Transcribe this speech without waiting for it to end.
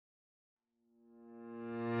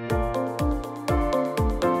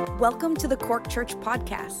Welcome to the Cork Church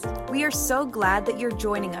Podcast. We are so glad that you're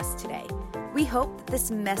joining us today. We hope that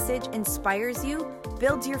this message inspires you,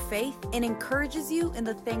 builds your faith, and encourages you in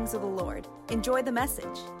the things of the Lord. Enjoy the message.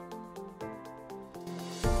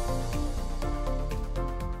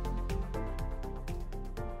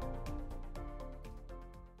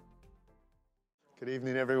 Good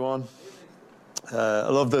evening, everyone. I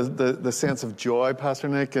love the sense of joy, Pastor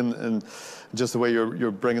Nick, and just the way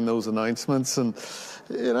you're bringing those announcements. And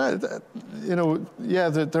there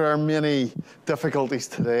are many difficulties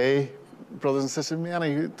today, brothers and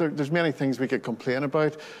sisters. There's many things we could complain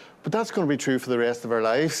about, but that's going to be true for the rest of our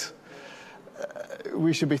lives.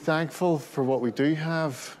 We should be thankful for what we do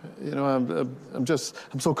have. I'm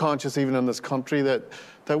so conscious, even in this country, that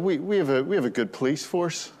we have a good police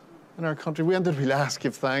force in our country. When did we last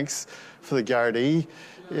give thanks for the Gardaí,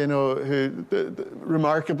 who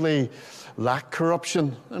remarkably lack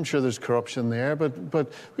corruption? I'm sure there's corruption there,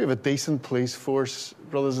 but we have a decent police force,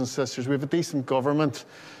 brothers and sisters. We have a decent government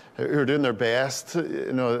who are doing their best.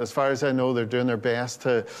 As far as I know, they're doing their best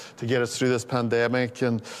to get us through this pandemic.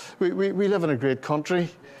 And we live in a great country.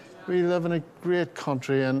 We live in a great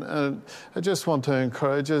country, and I just want to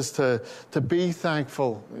encourage us to be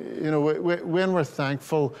thankful. When we're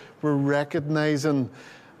thankful, we're recognizing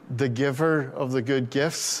the giver of the good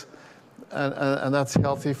gifts, and that's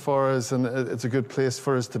healthy for us, and it's a good place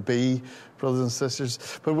for us to be, brothers and sisters.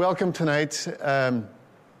 But welcome tonight to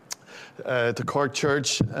Cork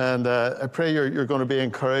Church, and I pray you're going to be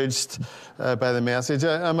encouraged by the message.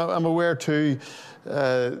 I'm aware too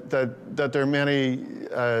that there are many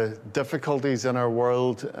difficulties in our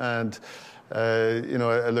world, and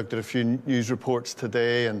I looked at a few news reports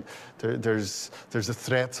today, and there's the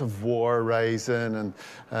threats of war rising,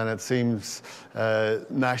 and it seems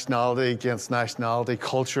nationality against nationality,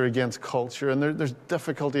 culture against culture, and there's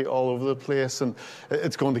difficulty all over the place, and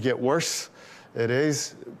it's going to get worse. It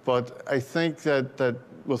is, but I think that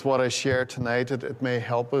with what I share tonight, it may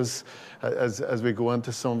help us as we go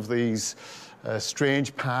into some of these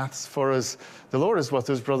strange paths for us. The Lord is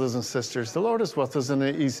with us, brothers and sisters. The Lord is with us, and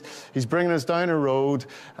He's bringing us down a road,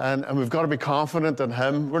 and we've got to be confident in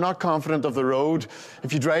Him. We're not confident of the road.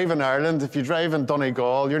 If you drive in Ireland, if you drive in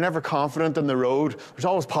Donegal, you're never confident in the road. There's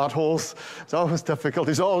always potholes. There's always difficult.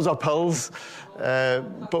 There's always uphills.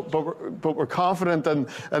 But we're confident in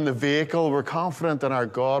the vehicle. We're confident in our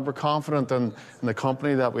God. We're confident in the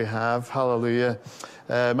company that we have. Hallelujah.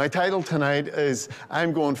 My title tonight is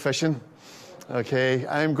I'm Going Fishing. Okay,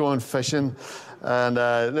 I'm going fishing, and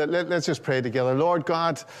let's just pray together. Lord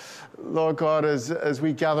God, as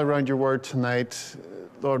we gather around your word tonight,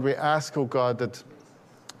 Lord, we ask, oh God, that,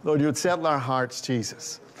 Lord, you would settle our hearts,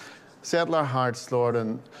 Jesus. Settle our hearts, Lord,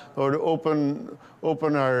 and Lord, open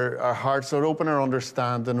our hearts, Lord, open our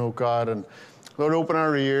understanding, oh God, and Lord, open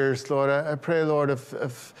our ears, Lord. I pray, Lord,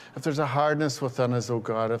 if there's a hardness within us, oh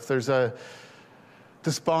God, if there's a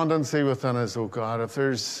despondency within us, oh God, if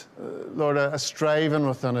there's, Lord, a striving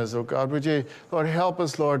within us, oh God, would you, Lord, help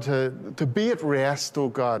us, Lord, to be at rest, oh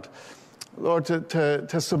God, Lord,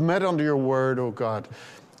 to submit under your word, oh God.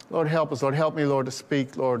 Lord, help us, Lord, help me, Lord, to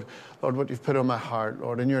speak, Lord, what you've put on my heart,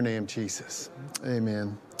 Lord, in your name, Jesus.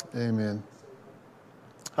 Amen. Amen.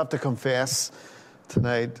 I have to confess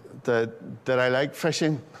tonight that I like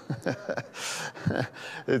fishing.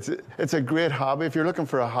 It's a great hobby. If you're looking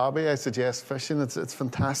for a hobby, I suggest fishing. It's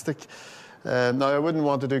fantastic. Now, I wouldn't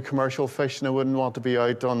want to do commercial fishing. I wouldn't want to be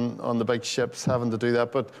out on the big ships having to do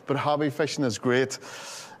that. But hobby fishing is great.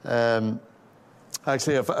 Actually,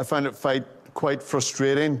 I found it quite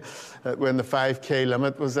frustrating when the 5K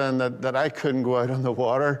limit was in that I couldn't go out on the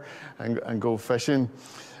water and go fishing.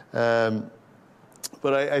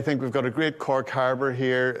 But I think we've got a great Cork Harbour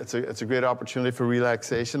here. It's a great opportunity for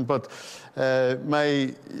relaxation. But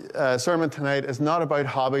my sermon tonight is not about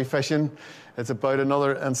hobby fishing. It's about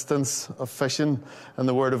another instance of fishing in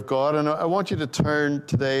the Word of God. And I want you to turn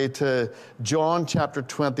today to John chapter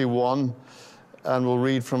 21, and we'll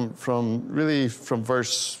read from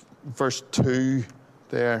verse 2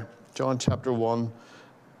 there. John chapter 21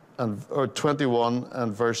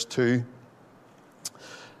 and verse 2.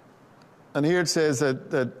 And here it says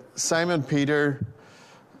that Simon Peter,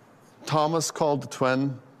 Thomas called the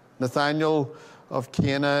twin, Nathanael of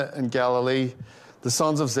Cana in Galilee, the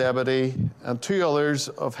sons of Zebedee, and two others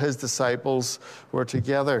of his disciples were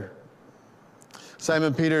together.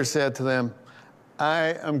 Simon Peter said to them,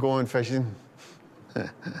 I am going fishing.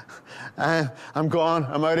 I'm gone.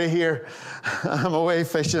 I'm out of here. I'm away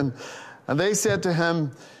fishing. And they said to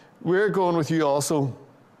him, we're going with you also.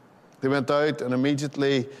 They went out and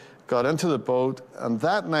immediately got into the boat, and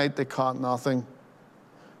that night they caught nothing.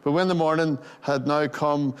 But when the morning had now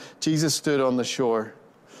come, Jesus stood on the shore.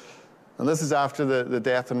 And this is after the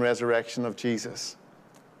death and resurrection of Jesus.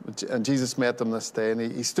 And Jesus met them this day. And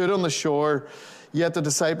he stood on the shore, yet the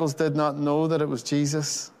disciples did not know that it was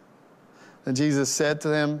Jesus. And Jesus said to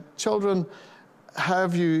them, "Children,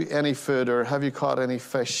 have you any food, or have you caught any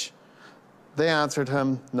fish?" They answered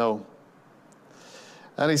him, "No."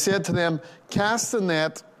 And he said to them, "Cast the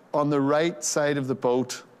net on the right side of the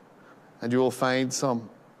boat, and you will find some."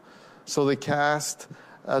 So they cast,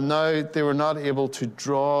 and now they were not able to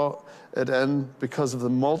draw it in because of the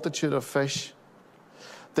multitude of fish.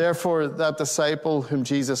 Therefore, that disciple whom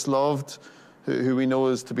Jesus loved, who we know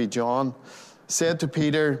is to be John, said to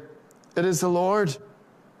Peter, "It is the Lord."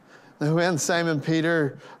 And when Simon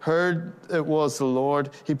Peter heard it was the Lord,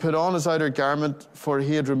 he put on his outer garment, for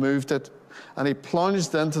he had removed it, and he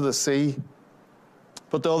plunged into the sea.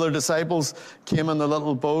 But the other disciples came in the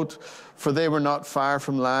little boat, for they were not far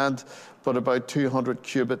from land, but about 200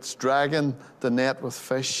 cubits, dragging the net with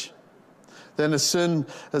fish. Then as soon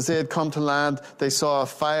as they had come to land, they saw a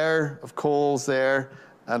fire of coals there,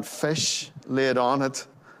 and fish laid on it,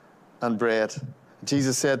 and bread.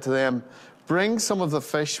 Jesus said to them, "Bring some of the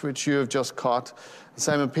fish which you have just caught." And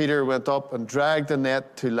Simon Peter went up and dragged the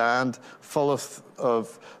net to land, full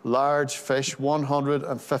of large fish,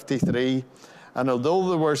 153. And although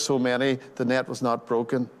there were so many, the net was not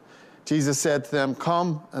broken. Jesus said to them,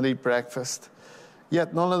 "Come and eat breakfast."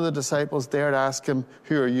 Yet none of the disciples dared ask him,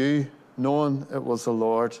 "Who are you?" knowing it was the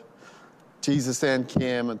Lord. Jesus then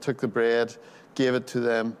came and took the bread, gave it to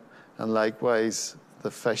them, and likewise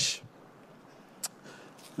the fish.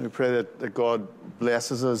 We pray that God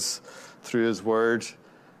blesses us through his word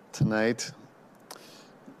tonight.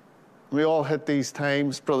 We all hit these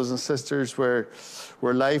times, brothers and sisters, where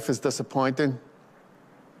life is disappointing.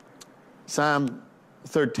 Psalm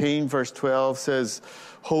 13, verse 12 says,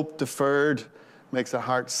 "Hope deferred makes the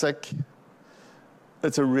heart sick."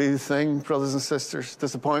 It's a real thing, brothers and sisters.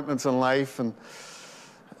 Disappointments in life, and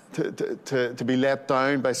to be let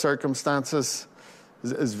down by circumstances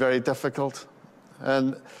is very difficult.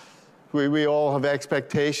 And we all have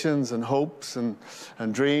expectations and hopes and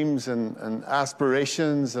dreams and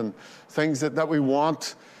aspirations and things that we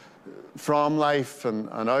want from life and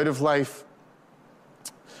out of life.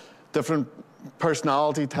 Different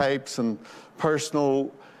personality types and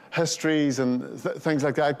personal histories and things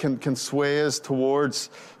like that can sway us towards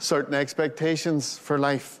certain expectations for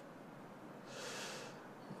life.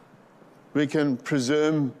 We can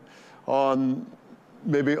presume on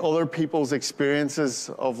maybe other people's experiences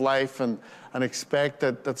of life and expect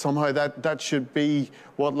that somehow that should be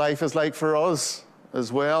what life is like for us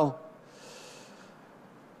as well.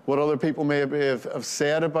 What other people may have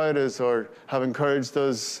said about us or have encouraged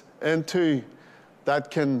us into,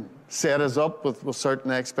 that can set us up with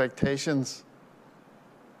certain expectations.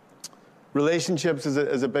 Relationships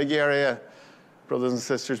is a big area, brothers and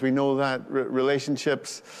sisters. We know that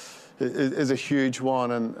relationships is a huge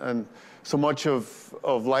one, and so much of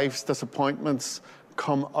life's disappointments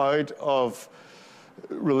come out of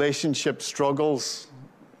relationship struggles.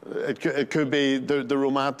 It could be the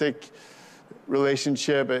romantic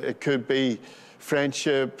relationship. It could be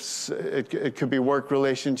friendships. It could be work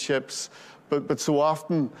relationships. But so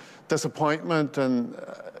often disappointment and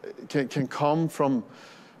can come from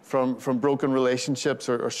broken relationships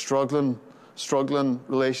or struggling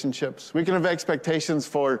relationships. We can have expectations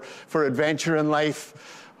for adventure in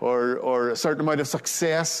life, or a certain amount of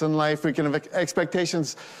success in life. We can have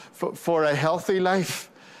expectations for a healthy life.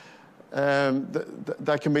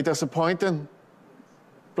 That can be disappointing,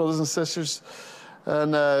 brothers and sisters.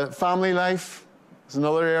 And family life is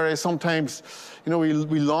another area. Sometimes,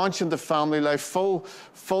 we launch into family life full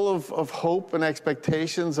of hope and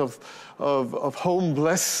expectations of home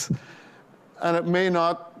bliss, and it may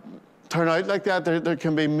not turn out like that. There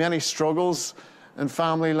can be many struggles in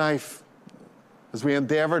family life as we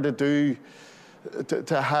endeavor to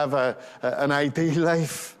have an ideal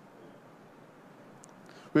life.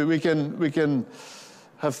 We can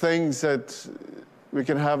have things that we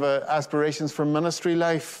can have aspirations for ministry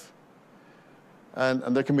life,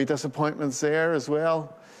 and there can be disappointments there as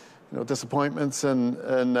well. Disappointments in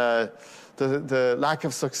the lack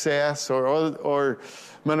of success or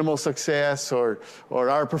minimal success or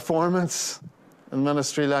our performance in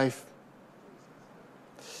ministry life.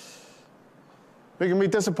 We can be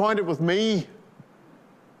disappointed with me.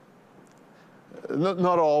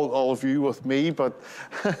 Not all of you with me, but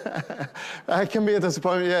I can be a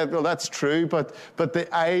disappointment. Yeah, well, that's true. But the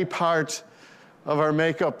I part of our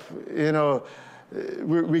makeup,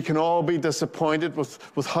 we can all be disappointed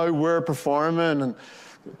with how we're performing, and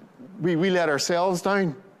we let ourselves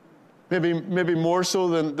down maybe more so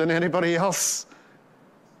than anybody else.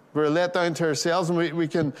 We're let down to ourselves, and we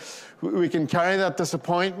can carry that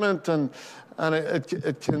disappointment, and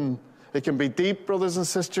it can be deep, brothers and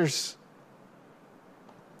sisters.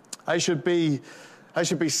 I should be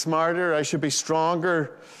smarter. I should be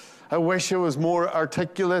stronger. I wish I was more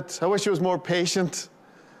articulate. I wish I was more patient.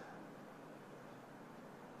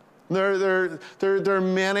 There are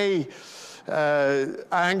many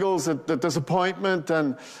angles that disappointment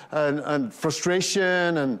and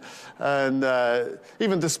frustration and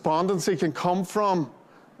even despondency can come from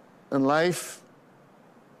in life.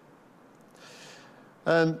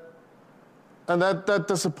 And that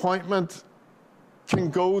disappointment can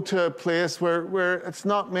go to a place where it's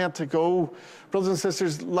not meant to go. Brothers and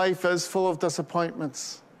sisters, life is full of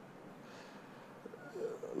disappointments.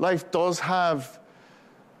 Life does have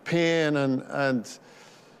pain and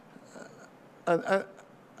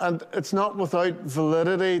it's not without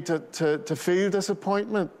validity to feel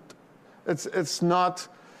disappointment. It's not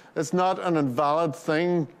an invalid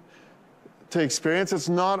thing to experience. It's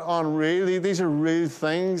not unreal. These are real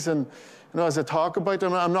things, and as I talk about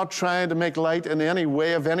them, I'm not trying to make light in any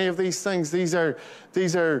way of any of these things. These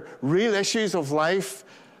are real issues of life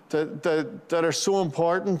that are so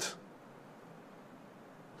important.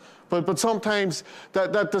 But sometimes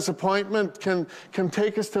that disappointment can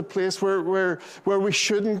take us to a place where we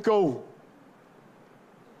shouldn't go.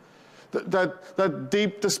 That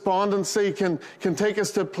deep despondency can take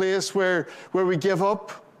us to a place where we give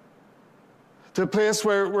up, to a place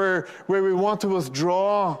where we want to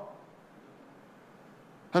withdraw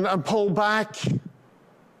and pull back.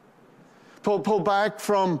 Pull back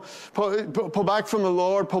from the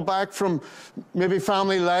Lord, pull back from maybe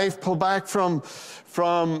family life, pull back from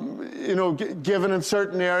giving in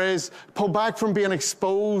certain areas, pull back from being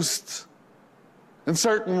exposed in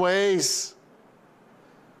certain ways.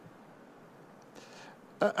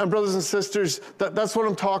 And brothers and sisters, that's what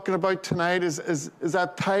I'm talking about tonight is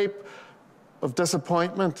that type of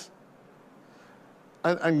disappointment.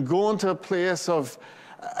 And going to a place of,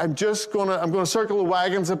 I'm going to circle the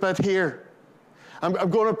wagons a bit here. I'm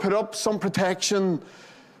going to put up some protection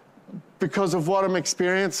because of what I'm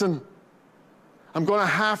experiencing. I'm going to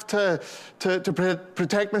have to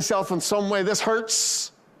protect myself in some way. This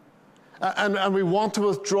hurts. And we want to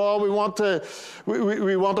withdraw. We want to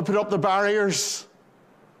put up the barriers.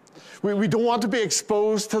 We don't want to be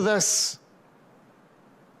exposed to this.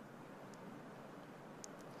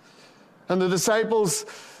 And the disciples,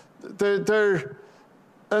 they're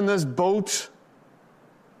in this boat.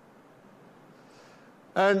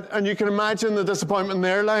 And you can imagine the disappointment in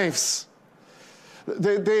their lives.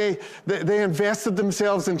 They invested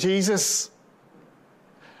themselves in Jesus.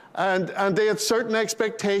 And they had certain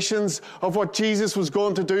expectations of what Jesus was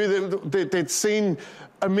going to do. They'd seen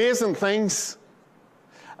amazing things.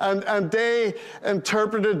 And they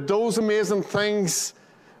interpreted those amazing things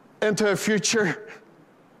into a future.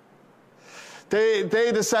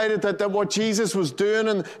 They decided that what Jesus was doing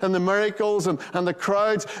and the miracles and the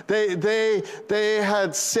crowds, they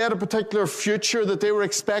had set a particular future that they were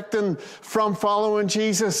expecting from following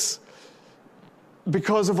Jesus.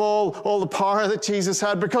 Because of all the power that Jesus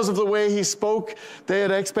had, because of the way he spoke, they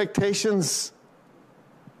had expectations.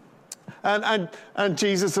 And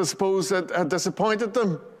Jesus, I suppose, had disappointed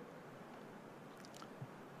them.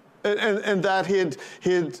 In that he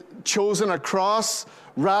had chosen a cross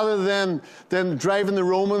rather than driving the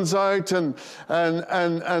Romans out and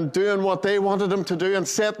doing what they wanted him to do and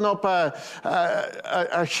setting up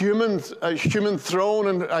a human throne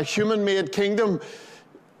and a human-made kingdom.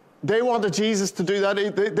 They wanted Jesus to do that.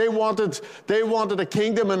 They wanted a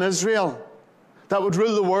kingdom in Israel that would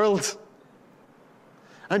rule the world.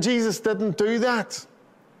 And Jesus didn't do that.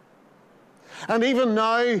 And even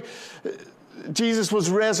now, Jesus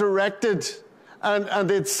was resurrected, and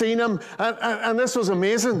they'd seen him, and this was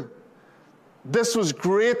amazing. This was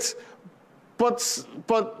great,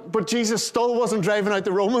 but Jesus still wasn't driving out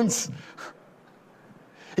the Romans.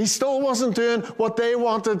 He still wasn't doing what they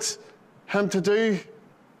wanted him to do.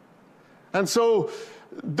 And so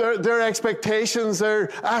their expectations,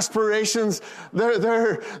 their aspirations,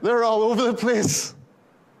 they're all over the place.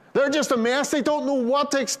 They're just a mess. They don't know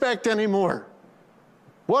what to expect anymore.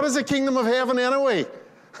 What is the kingdom of heaven anyway?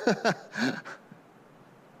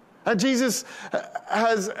 And Jesus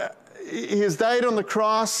has died on the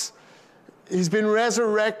cross. He's been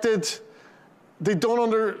resurrected. They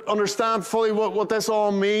don't understand fully what this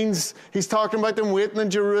all means. He's talking about them waiting in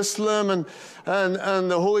Jerusalem and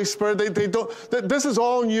the Holy Spirit. They don't. This is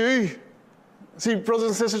all new. See, brothers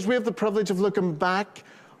and sisters, we have the privilege of looking back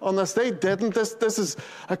on this. They didn't. This is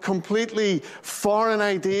a completely foreign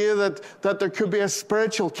idea that there could be a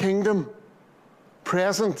spiritual kingdom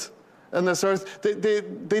present in this earth. They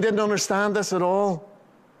didn't understand this at all.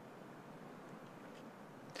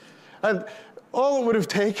 And all it would have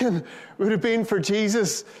taken would have been for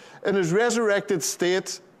Jesus in his resurrected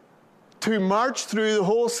state to march through the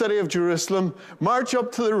whole city of Jerusalem, march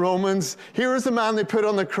up to the Romans. Here is the man they put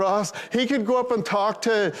on the cross. He could go up and talk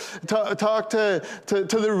to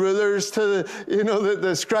the rulers, to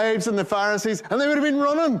the scribes and the Pharisees, and they would have been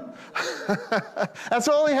running. That's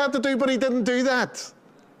all he had to do, but he didn't do that.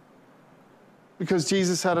 Because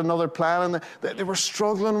Jesus had another plan, and they were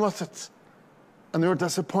struggling with it. And they were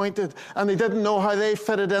disappointed, and they didn't know how they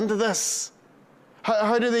fitted into this.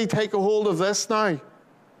 How do they take a hold of this now?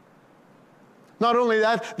 Not only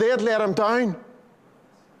that, they had let him down.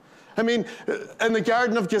 I mean, in the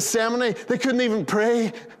Garden of Gethsemane, they couldn't even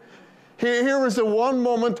pray. Here was the one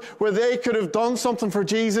moment where they could have done something for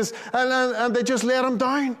Jesus, and they just let him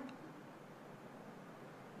down.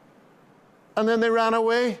 And then they ran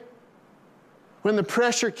away. When the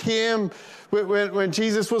pressure came, when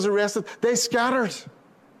Jesus was arrested, they scattered.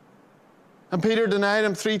 And Peter denied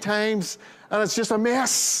him 3 times, and it's just a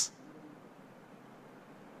mess.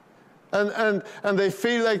 And they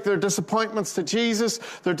feel like their disappointments to Jesus,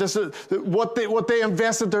 what they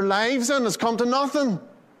invested their lives in has come to nothing.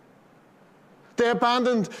 They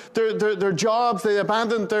abandoned their jobs, they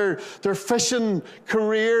abandoned their fishing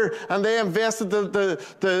career, and they invested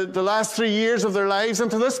the last 3 years of their lives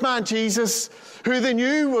into this man, Jesus, who they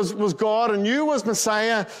knew was God and knew was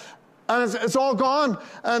Messiah, and it's all gone.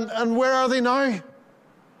 And where are they now?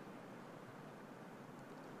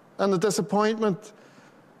 And the disappointment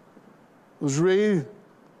was real.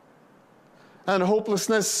 And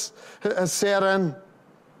hopelessness has set in.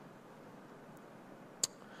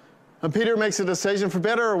 And Peter makes a decision. For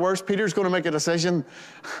better or worse, Peter's going to make a decision.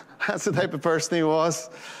 That's the type of person he was.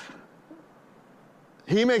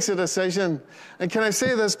 He makes a decision. And can I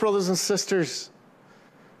say this, brothers and sisters?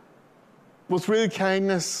 With real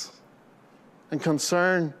kindness and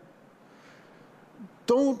concern,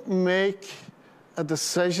 don't make a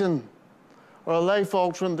decision or a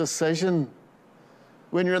life-altering decision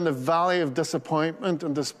when you're in the valley of disappointment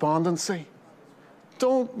and despondency.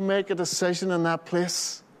 Don't make a decision in that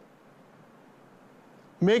place.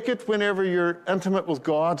 Make it whenever you're intimate with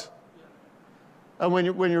God. And when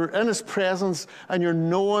you're in his presence and you're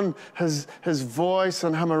knowing his voice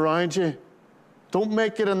and him around you. Don't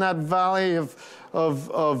make it in that valley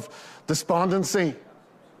of despondency.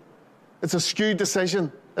 It's a skewed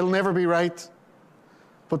decision. It'll never be right.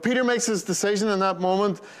 But Peter makes his decision in that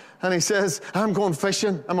moment, and he says, I'm going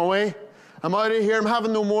fishing. I'm away. I'm out of here. I'm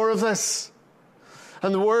having no more of this.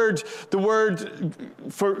 And the word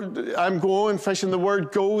for I'm going fishing, the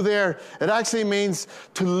word go there, it actually means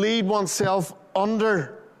to lead oneself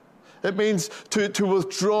under. It means to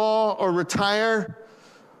withdraw or retire,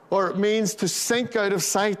 or it means to sink out of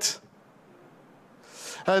sight.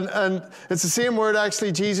 And it's the same word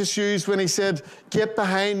actually Jesus used when he said, get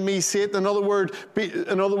behind me, Satan. In other words,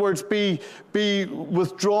 be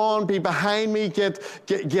withdrawn, be behind me,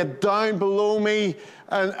 get down below me.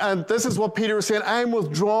 And this is what Peter was saying. I'm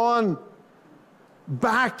withdrawn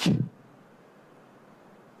back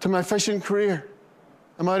to my fishing career.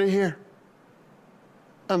 I'm out of here.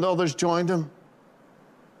 And the others joined him.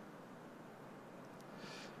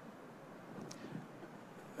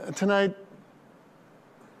 Tonight,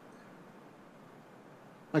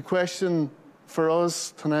 my question for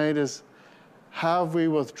us tonight is, have we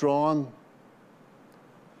withdrawn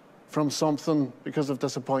from something because of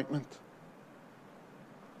disappointment?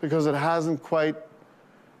 Because it hasn't quite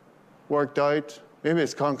worked out. Maybe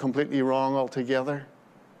it's gone completely wrong altogether.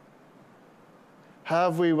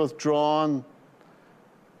 Have we withdrawn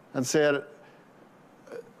and said,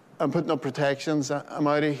 I'm putting up protections, I'm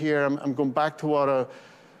out of here, I'm going back to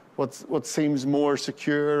what seems more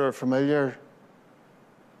secure or familiar?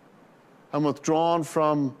 I'm withdrawn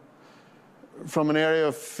from an area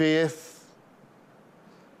of faith.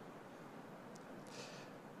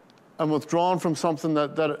 I'm withdrawn from something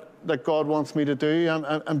that God wants me to do.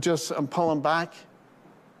 I'm pulling back.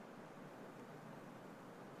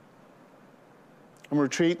 I'm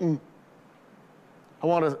retreating. I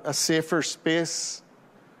want a safer space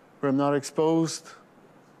where I'm not exposed.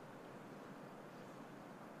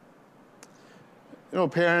 You know,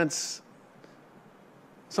 parents,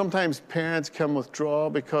 sometimes parents can withdraw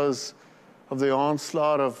because of the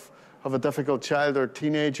onslaught of a difficult child or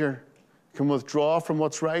teenager, can withdraw from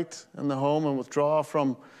what's right in the home and withdraw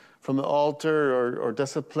from the altar or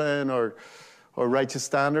discipline or or righteous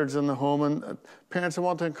standards in the home. And parents, I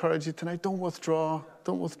want to encourage you tonight, don't withdraw.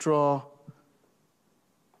 Don't withdraw.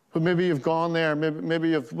 But maybe you've gone there. Maybe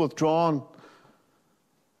you've withdrawn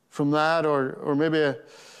from that, or maybe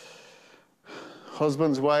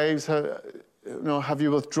husbands, wives, have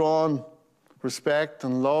you withdrawn respect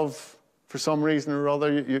and love for some reason or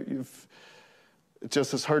other? It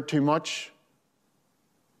just has hurt too much.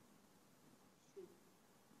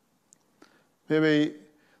 Maybe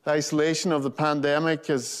the isolation of the pandemic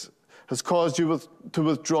has caused you to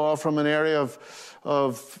withdraw from an area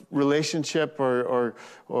of relationship or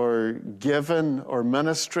giving or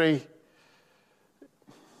ministry.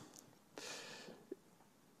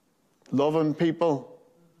 Loving people.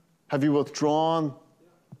 Have you withdrawn?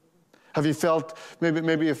 Have you felt,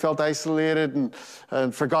 maybe you felt isolated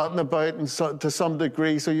and forgotten about to some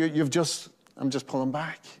degree, so I'm just pulling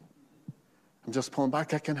back. I'm just pulling back.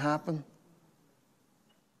 That can happen.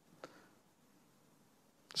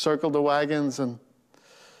 Circle the wagons, and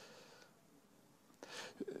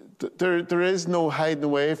there is no hiding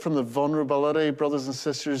away from the vulnerability, brothers and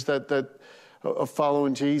sisters, that of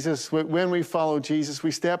following Jesus. When we follow Jesus,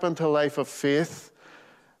 we step into a life of faith,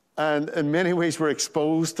 and in many ways we're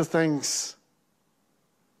exposed to things.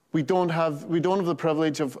 We don't have the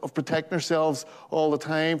privilege of protecting ourselves all the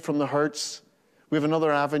time from the hurts. We have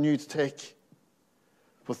another avenue to take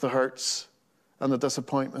with the hurts and the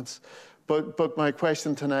disappointments. But my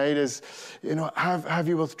question tonight is, have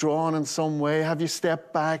you withdrawn in some way? Have you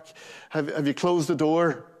stepped back? Have you closed the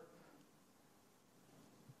door?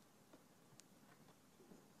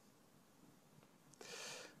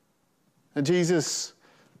 And Jesus,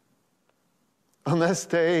 on this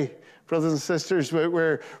day, brothers and sisters,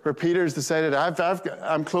 where Peter's decided,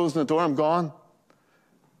 I'm closing the door, I'm gone.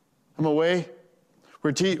 I'm away.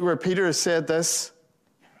 Where Peter has said this,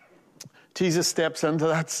 Jesus steps into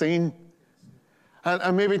that scene.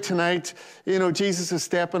 And maybe tonight, Jesus is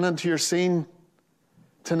stepping into your scene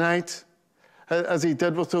tonight, as he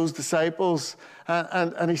did with those disciples,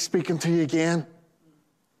 and he's speaking to you again.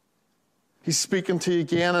 He's speaking to you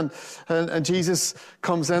again, and Jesus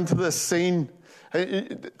comes into this scene.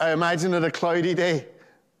 I imagine it a cloudy day.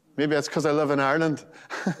 Maybe that's because I live in Ireland.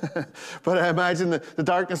 But I imagine the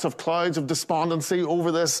darkness of clouds of despondency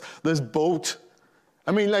over this boat.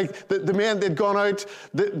 I mean, like the men, they'd gone out,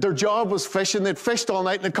 their job was fishing. They'd fished all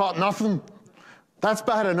night and they caught nothing. That's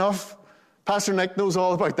bad enough. Pastor Nick knows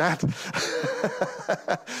all about that.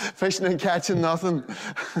 Fishing and catching nothing.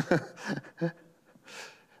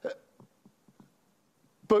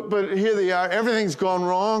 But here they are. Everything's gone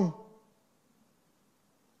wrong.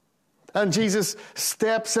 And Jesus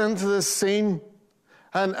steps into this scene.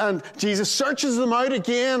 And Jesus searches them out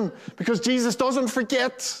again, because Jesus doesn't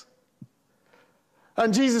forget.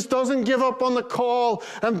 And Jesus doesn't give up on the call.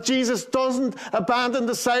 And Jesus doesn't abandon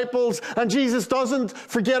disciples. And Jesus doesn't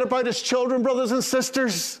forget about his children, brothers and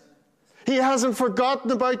sisters. He hasn't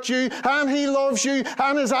forgotten about you. And he loves you.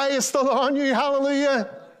 And his eye is still on you. Hallelujah.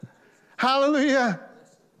 Hallelujah.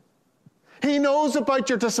 He knows about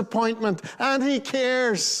your disappointment. And he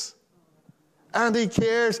cares. And he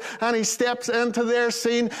cares. And he steps into their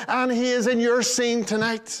scene. And he is in your scene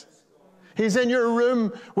tonight. He's in your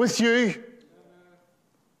room with you.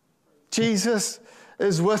 Jesus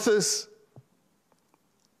is with us.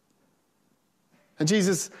 And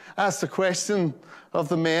Jesus asked the question of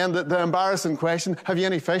the men, the embarrassing question, have you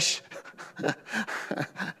any fish?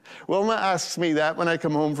 Wilma asks me that when I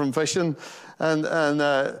come home from fishing. And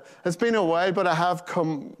it's been a while, but I have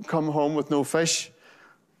come home with no fish.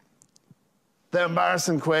 The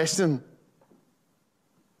embarrassing question.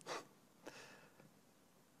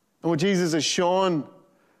 And what Jesus has shown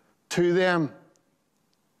to them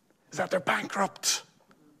is that they're bankrupt.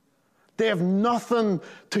 They have nothing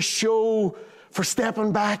to show for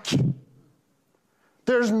stepping back.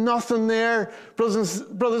 There's nothing there, brothers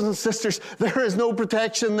and sisters. There is no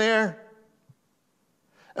protection there.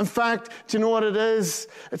 In fact, do you know what it is?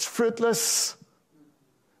 It's fruitless.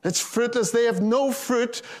 It's fruitless. They have no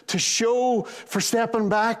fruit to show for stepping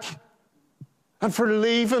back and for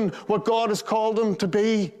leaving what God has called them to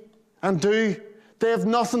be and do. They have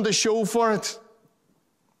nothing to show for it.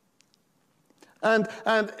 And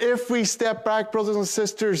if we step back, brothers and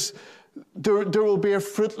sisters, there will be a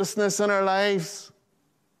fruitlessness in our lives.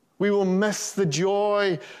 We will miss the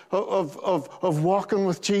joy of walking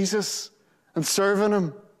with Jesus and serving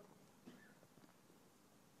him.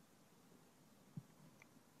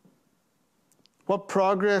 What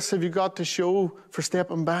progress have you got to show for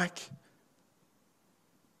stepping back?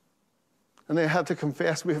 And they had to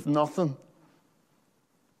confess, we have nothing.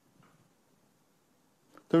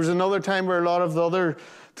 There was another time where a lot of the other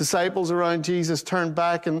disciples around Jesus turned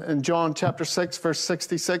back in John chapter 6, verse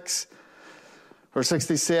 66 or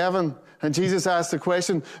 67. And Jesus asked the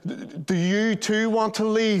question, do you too want to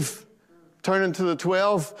leave? Turning to the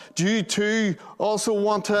 12, do you too also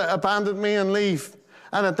want to abandon me and leave?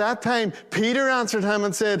 And at that time, Peter answered him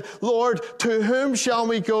and said, Lord, to whom shall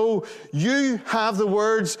we go? You have the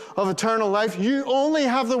words of eternal life. You only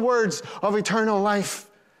have the words of eternal life.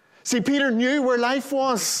 See, Peter knew where life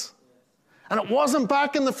was. And it wasn't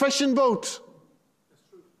back in the fishing boat.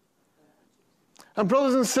 And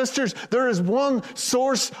brothers and sisters, there is one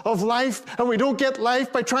source of life, and we don't get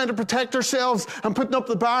life by trying to protect ourselves and putting up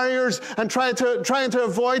the barriers and trying to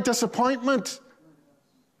avoid disappointment.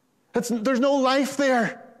 There's no life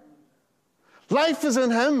there. Life is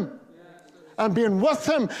in Him, and being with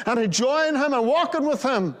Him, and enjoying Him, and walking with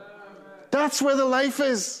Him. That's where the life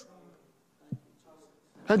is.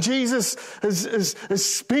 And Jesus is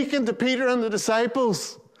speaking to Peter and the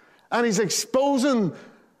disciples, and He's exposing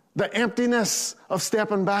the emptiness of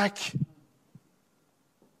stepping back.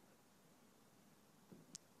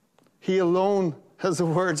 He alone has the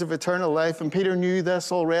words of eternal life, and Peter knew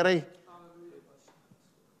this already.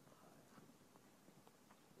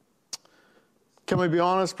 Can we be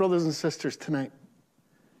honest, brothers and sisters, tonight?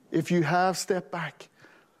 If you have stepped back,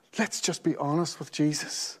 let's just be honest with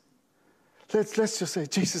Jesus. Let's just say,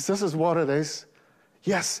 Jesus, this is what it is.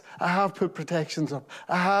 Yes, I have put protections up.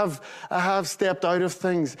 I have stepped out of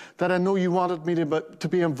things that I know you wanted me to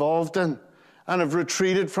be involved in, and have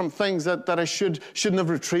retreated from things that I shouldn't have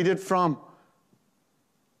retreated from.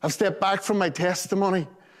 I've stepped back from my testimony.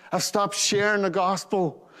 I've stopped sharing the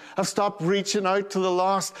gospel. I've stopped reaching out to the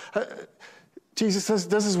lost. Jesus says,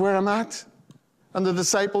 this is where I'm at. And the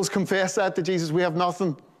disciples confess that to Jesus. We have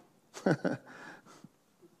nothing.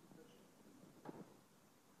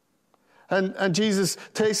 And Jesus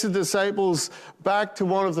takes the disciples back to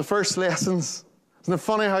one of the first lessons. Isn't it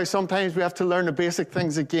funny how sometimes we have to learn the basic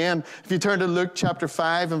things again? If you turn to Luke chapter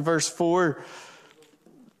 5 and verse 4.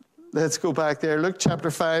 Let's go back there. Luke chapter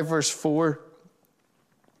 5, verse 4.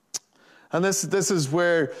 And this is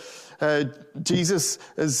where Jesus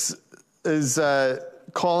is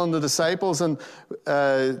calling the disciples. And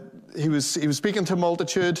he was speaking to a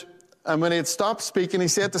multitude. And when he had stopped speaking, he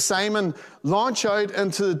said to Simon, launch out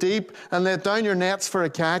into the deep and let down your nets for a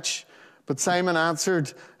catch. But Simon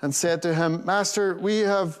answered and said to him, Master, we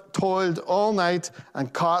have toiled all night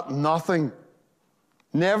and caught nothing.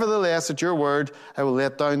 Nevertheless, at your word, I will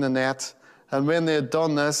let down the net. And when they had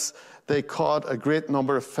done this, they caught a great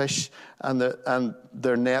number of fish, and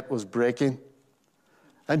their net was breaking.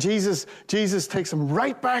 And Jesus takes them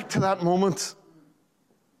right back to that moment.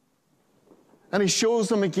 And he shows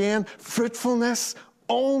them again, fruitfulness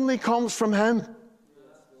only comes from Him.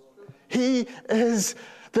 It is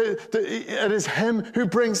Him who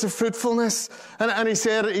brings the fruitfulness. And he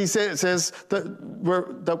says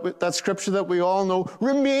that scripture that we all know,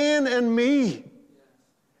 remain in me.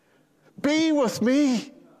 Be with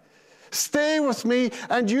me. Stay with me,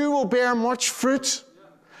 and you will bear much fruit.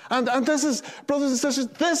 And this is, brothers and sisters,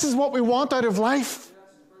 this is what we want out of life.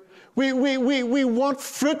 We want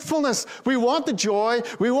fruitfulness. We want the joy.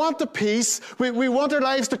 We want the peace. We want our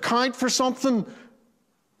lives to count for something.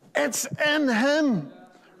 It's in Him.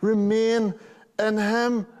 Remain in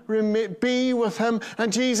Him. Be with Him.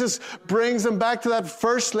 And Jesus brings them back to that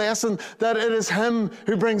first lesson, that it is Him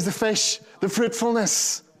who brings the fish, the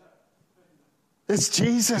fruitfulness. It's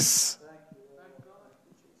Jesus.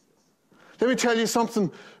 Let me tell you something.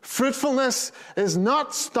 Fruitfulness is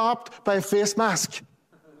not stopped by a face mask.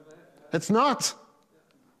 It's not.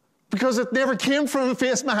 Because it never came from a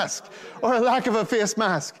face mask or a lack of a face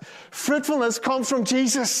mask. Fruitfulness comes from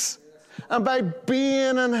Jesus. And by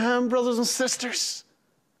being in Him, brothers and sisters,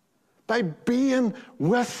 by being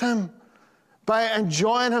with Him, by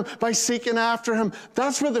enjoying Him, by seeking after Him,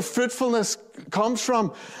 that's where the fruitfulness comes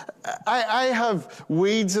from. I have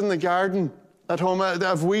weeds in the garden at home. I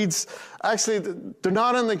have weeds. Actually, they're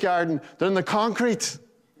not in the garden. They're in the concrete.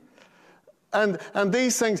 And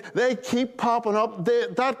these things, they keep popping up.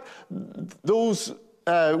 Those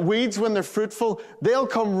weeds, when they're fruitful, they'll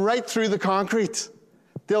come right through the concrete.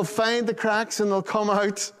 They'll find the cracks and they'll come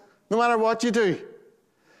out, no matter what you do.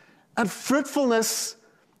 And fruitfulness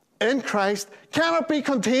in Christ cannot be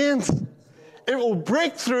contained. It will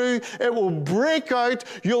break through. It will break out.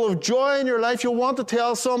 You'll have joy in your life. You'll want to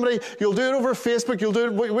tell somebody. You'll do it over Facebook. You'll do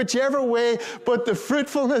it whichever way. But the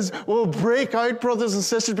fruitfulness will break out, brothers and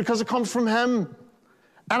sisters, because it comes from Him.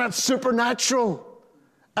 And it's supernatural.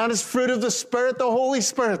 And it's fruit of the Spirit, the Holy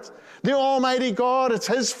Spirit. The Almighty God. It's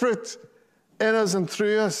His fruit in us and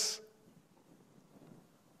through us.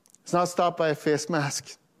 It's not stopped by a face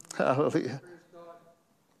mask. Hallelujah.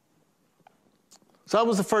 So that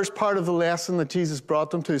was the first part of the lesson that Jesus brought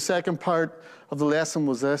them to. The second part of the lesson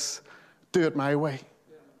was this: do it my way.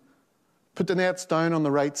 Put the nets down on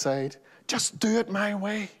the right side. Just do it my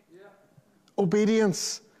way.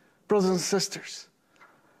 Obedience, brothers and sisters.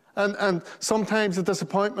 And sometimes the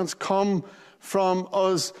disappointments come from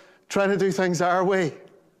us trying to do things our way.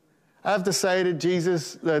 I've decided,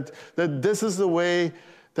 Jesus, that this is the way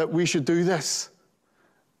that we should do this.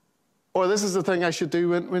 Or this is the thing I should do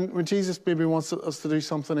when Jesus maybe wants us to do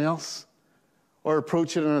something else. Or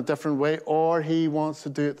approach it in a different way. Or he wants to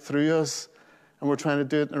do it through us. And we're trying to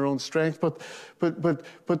do it in our own strength. But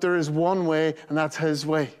there is one way, and that's his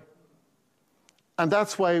way. And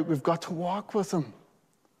that's why we've got to walk with him.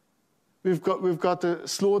 We've got to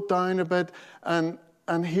slow it down a bit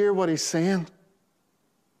and hear what he's saying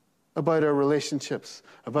about our relationships,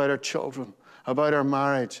 about our children, about our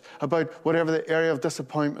marriage, about whatever the area of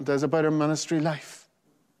disappointment is, about our ministry life.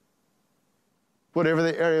 Whatever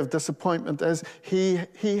the area of disappointment is,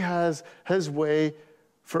 he has his way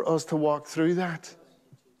for us to walk through that.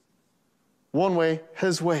 One way,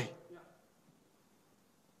 his way.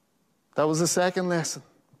 That was the second lesson.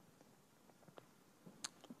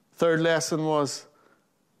 Third lesson was,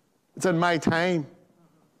 it's in my time.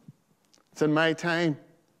 It's in my time.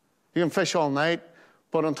 You can fish all night,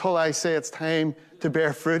 but until I say it's time to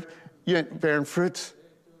bear fruit, you ain't bearing fruit.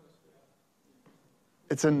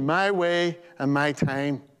 It's in my way and my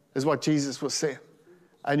time, is what Jesus was saying.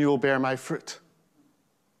 And you will bear my fruit.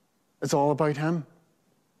 It's all about him.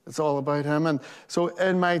 It's all about him. And so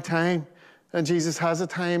in my time, and Jesus has a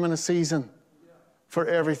time and a season for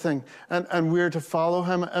everything. And we're to follow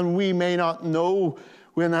him. And we may not know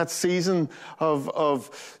when that season of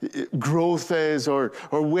growth is, or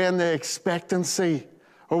when the expectancy,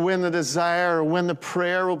 or when the desire, or when the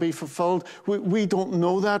prayer will be fulfilled. We don't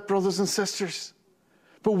know that, brothers and sisters.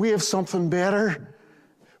 But we have something better.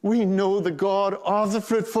 We know the God of the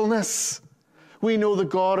fruitfulness. We know the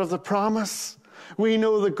God of the promise. We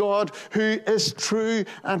know the God who is true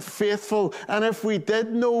and faithful. And if we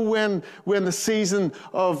did know when the season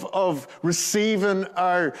of receiving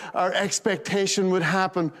our expectation would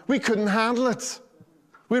happen, we couldn't handle it.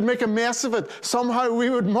 We'd make a mess of it. Somehow we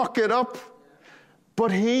would muck it up.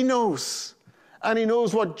 But he knows. And he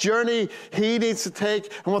knows what journey he needs to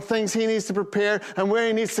take and what things he needs to prepare and where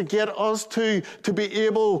he needs to get us to be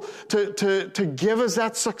able to give us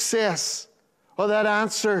that success or that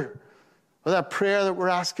answer or that prayer that we're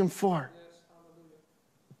asking for.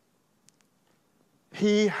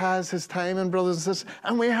 He has his timing, brothers and sisters,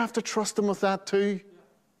 and we have to trust him with that too.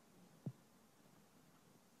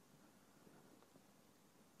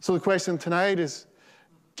 So the question tonight is,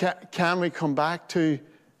 can we come back to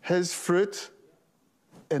his fruit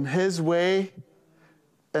in his way,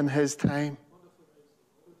 in his time?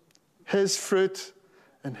 His fruit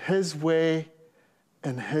in his way,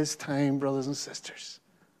 in his time, brothers and sisters.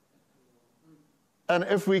 And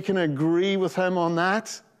if we can agree with him on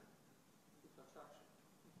that,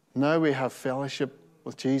 now we have fellowship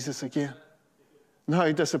with Jesus again. Now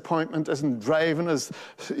disappointment isn't driving us,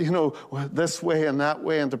 this way and that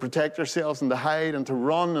way, and to protect ourselves and to hide and to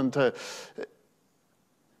run and to...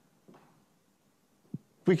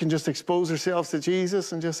 We can just expose ourselves to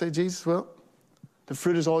Jesus and just say, Jesus, well, the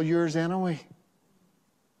fruit is all yours anyway.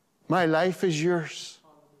 My life is yours.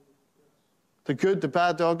 The good, the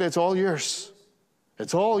bad, the ugly, it's all yours.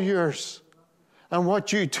 It's all yours. And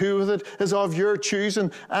what you do with it is of your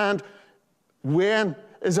choosing. And when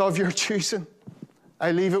is of your choosing.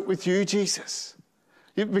 I leave it with you, Jesus.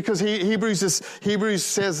 Because Hebrews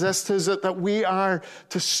says this to us, that we are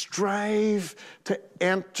to strive to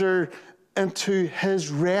enter into his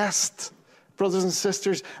rest, brothers and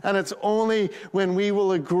sisters. And it's only when we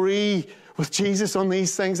will agree with Jesus on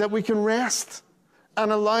these things that we can rest and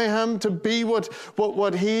allow him to be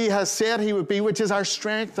what he has said he would be, which is our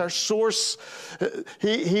strength, our source.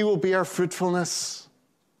 He will be our fruitfulness.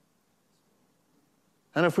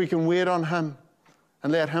 And if we can wait on him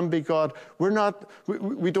and let him be God,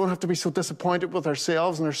 we don't have to be so disappointed with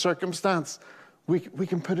ourselves and our circumstance. We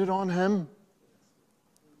can put it on him.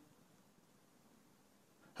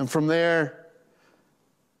 And from there,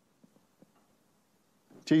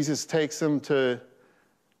 Jesus takes them to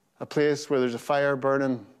a place where there's a fire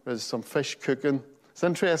burning, there's some fish cooking. It's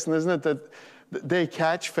interesting, isn't it, that they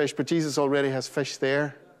catch fish, but Jesus already has fish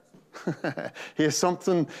there. He has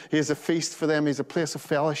a feast for them. He's a place of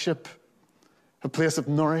fellowship, a place of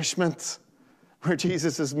nourishment, where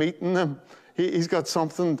Jesus is meeting them. He's got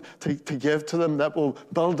something to give to them that will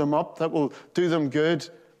build them up, that will do them good.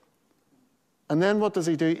 And then what does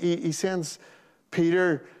he do? He sends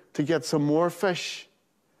Peter to get some more fish,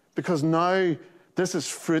 because now this is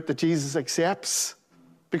fruit that Jesus accepts,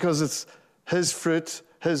 because it's his fruit,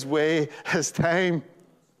 his way, his time.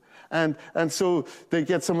 And so they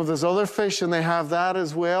get some of this other fish and they have that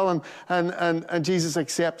as well. And Jesus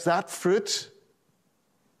accepts that fruit.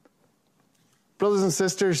 Brothers and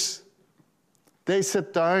sisters, they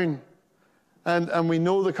sit down. And we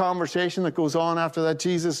know the conversation that goes on after that.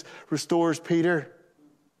 Jesus restores Peter.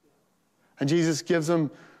 And Jesus gives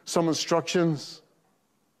him some instructions.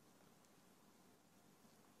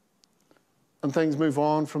 And things move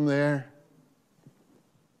on from there.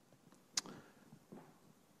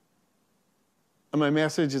 And my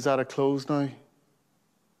message is at a close now.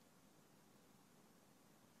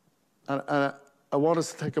 And I want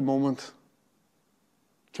us to take a moment.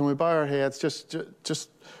 Can we bow our heads, just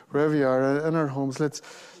wherever you are, in our homes? Let's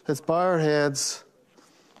bow our heads.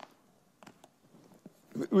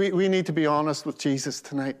 We need to be honest with Jesus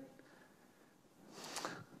tonight.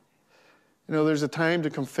 You know, there's a time to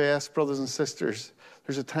confess, brothers and sisters.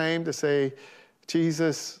 There's a time to say,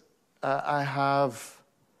 Jesus, I have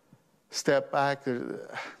stepped back.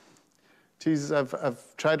 Jesus,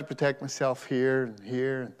 I've tried to protect myself here and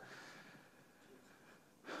here.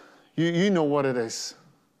 You know what it is.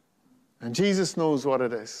 And Jesus knows what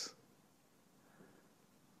it is.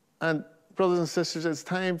 And brothers and sisters, it's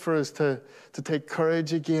time for us to take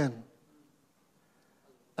courage again.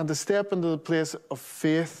 And to step into the place of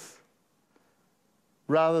faith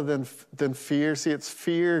rather than fear. See, it's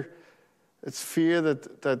fear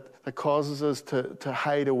that causes us to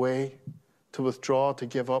hide away, to withdraw, to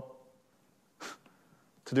give up.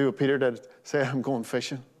 To do what Peter did, say, I'm going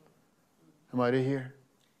fishing. I'm out of here.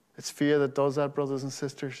 It's fear that does that, brothers and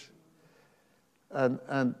sisters.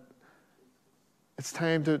 And it's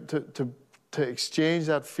time to exchange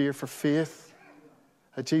that fear for faith.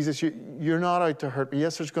 Jesus, you're not out to hurt me.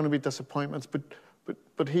 Yes, there's going to be disappointments,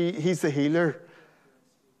 but he's the healer.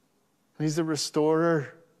 He's the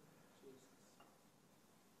restorer.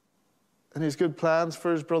 And his good plans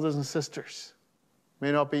for his brothers and sisters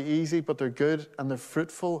may not be easy, but they're good and they're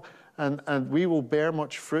fruitful. And we will bear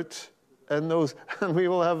much fruit in those. And we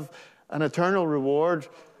will have an eternal reward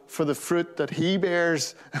for the fruit that he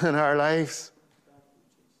bears in our lives.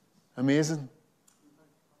 Amazing.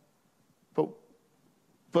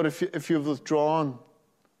 But if you've withdrawn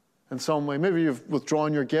in some way, maybe you've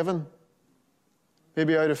withdrawn your giving.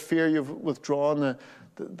 Maybe out of fear you've withdrawn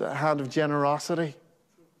the hand of generosity.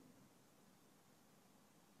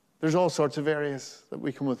 There's all sorts of areas that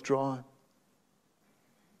we can withdraw.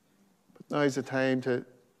 But now is the time to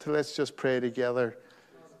let's just pray together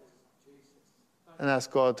and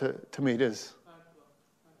ask God to meet us.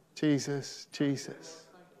 Jesus, Jesus,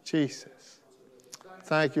 Jesus.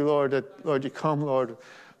 Thank you, Lord, that, Lord, you come, Lord,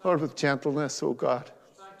 with gentleness, oh God.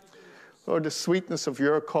 Lord, the sweetness of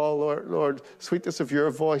your call, Lord, sweetness of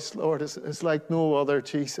your voice, Lord, is like no other,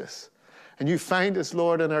 Jesus. And you find us,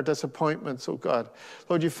 Lord, in our disappointments, oh God.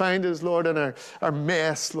 Lord, you find us, Lord, in our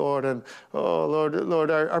mess, Lord, and, oh,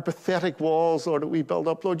 Lord, our pathetic walls, Lord, that we build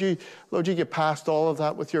up. Lord, you get past all of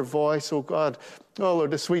that with your voice, oh God. Oh,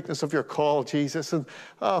 Lord, the sweetness of your call, Jesus. And,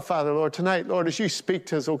 oh, Father, Lord, tonight, Lord, as you speak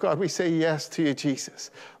to us, oh God, we say yes to you,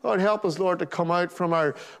 Jesus. Lord, help us, Lord, to come out from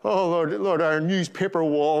our, oh, Lord, our newspaper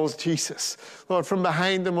walls, Jesus. Lord, from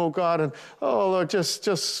behind them, oh God. And, oh, Lord,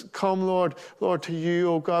 just come, Lord, to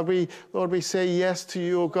you, oh God. We say yes to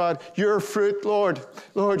you, oh God. Your fruit, Lord.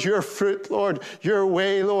 Lord, your fruit, Lord. Your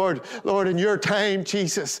way, Lord. Lord, in your time,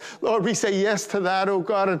 Jesus. Lord, we say yes to that, oh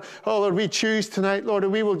God. And, oh, Lord, we choose tonight, Lord,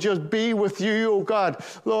 and we will just be with you, oh God.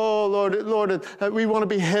 Oh, Lord, we want to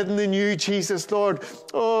be hidden in you, Jesus, Lord.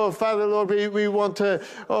 Oh, Father, Lord, we want to,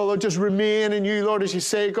 oh, Lord, just remain in you, Lord, as you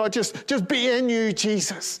say, God, just be in you,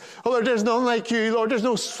 Jesus. Oh, Lord, there's none like you, Lord. There's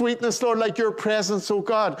no sweetness, Lord, like your presence, oh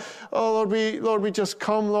God. Oh, Lord, we just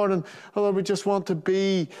come, Lord, and, oh, Lord, we just want to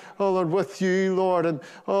be, oh, Lord, with you, Lord, and,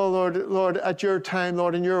 oh, Lord, at your time,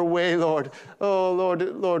 Lord, in your way, Lord. Oh,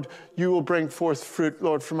 Lord, you will bring forth fruit,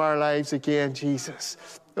 Lord, from our lives again, Jesus.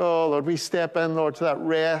 Oh, Lord, we step in, Lord, to that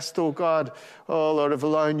rest, oh God. Oh, Lord, of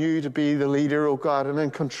allowing you to be the leader, oh God, and in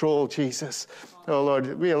control, Jesus. Oh,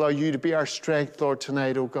 Lord, we allow you to be our strength, Lord,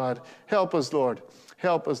 tonight, oh God. Help us, Lord.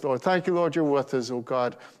 Help us, Lord. Thank you, Lord, you're with us, oh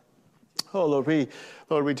God. Oh, Lord,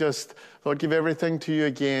 we just, Lord, give everything to you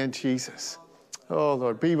again, Jesus. Oh,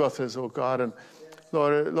 Lord, be with us, oh God. And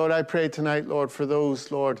Lord, I pray tonight, Lord, for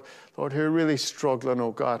those, Lord, who are really struggling,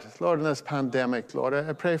 oh God. Lord, in this pandemic, Lord,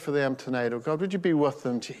 I pray for them tonight, oh God. Would you be with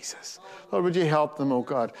them, Jesus? Lord, would you help them, oh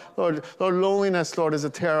God? Lord, loneliness, Lord, is a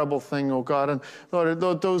terrible thing, oh God. And Lord,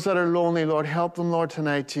 those that are lonely, Lord, help them, Lord,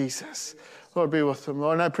 tonight, Jesus. Lord, be with them,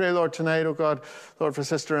 Lord. And I pray, Lord, tonight, oh God, Lord, for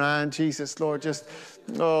Sister Anne, Jesus, Lord, just,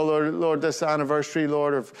 oh Lord, this anniversary,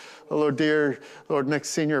 Lord, of, oh Lord, dear, Lord, Nick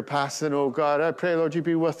Senior passing, oh God. I pray, Lord, you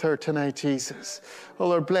be with her tonight, Jesus. Oh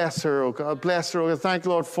Lord, bless her, oh God, bless her, oh God. Thank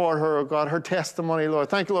you, Lord, for her, oh God, her testimony, Lord.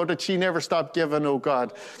 Thank you, Lord, that she never stopped giving, oh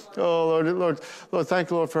God. Oh Lord, thank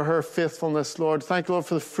you, Lord, for her faithfulness, Lord. Thank you, Lord,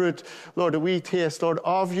 for the fruit, Lord, that we taste, Lord,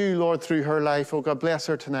 of you, Lord, through her life, oh God. Bless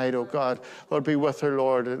her tonight, oh God. Lord, be with her,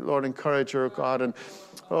 Lord. Lord, encourage her, oh God. And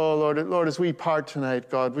oh Lord, as we part tonight,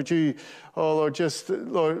 God, would you, oh Lord, just,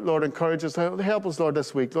 Lord, encourage us. Help us, Lord,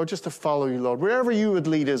 this week, Lord, just to follow you, Lord. Wherever you would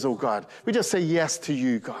lead us, oh God. We just say yes to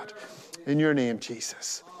you, God. In your name,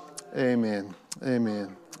 Jesus. Amen.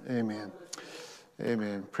 Amen. Amen.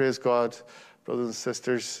 Amen. Praise God, brothers and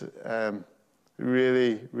sisters.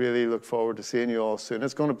 Really, really look forward to seeing you all soon.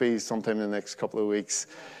 It's going to be sometime in the next couple of weeks.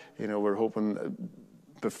 You know, we're hoping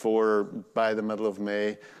by the middle of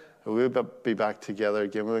May, we'll be back together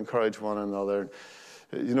again. We'll encourage one another.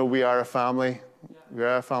 You know, we are a family. We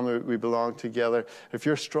are a family. We belong together. If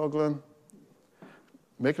you're struggling,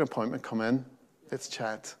 make an appointment. Come in. Let's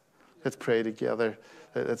chat. Let's pray together.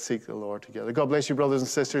 Let's seek the Lord together. God bless you, brothers and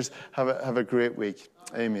sisters. Have a great week.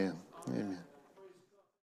 Amen. Amen.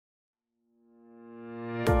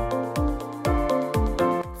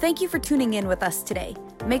 Thank you for tuning in with us today.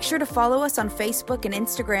 Make sure to follow us on Facebook and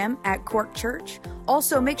Instagram at Cork Church.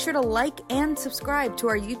 Also, make sure to like and subscribe to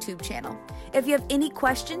our YouTube channel. If you have any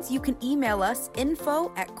questions, you can email us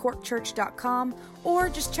info@corkchurch.com or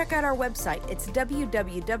just check out our website. It's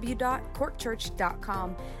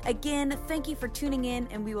www.corkchurch.com. Again, thank you for tuning in,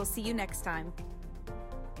 and we will see you next time.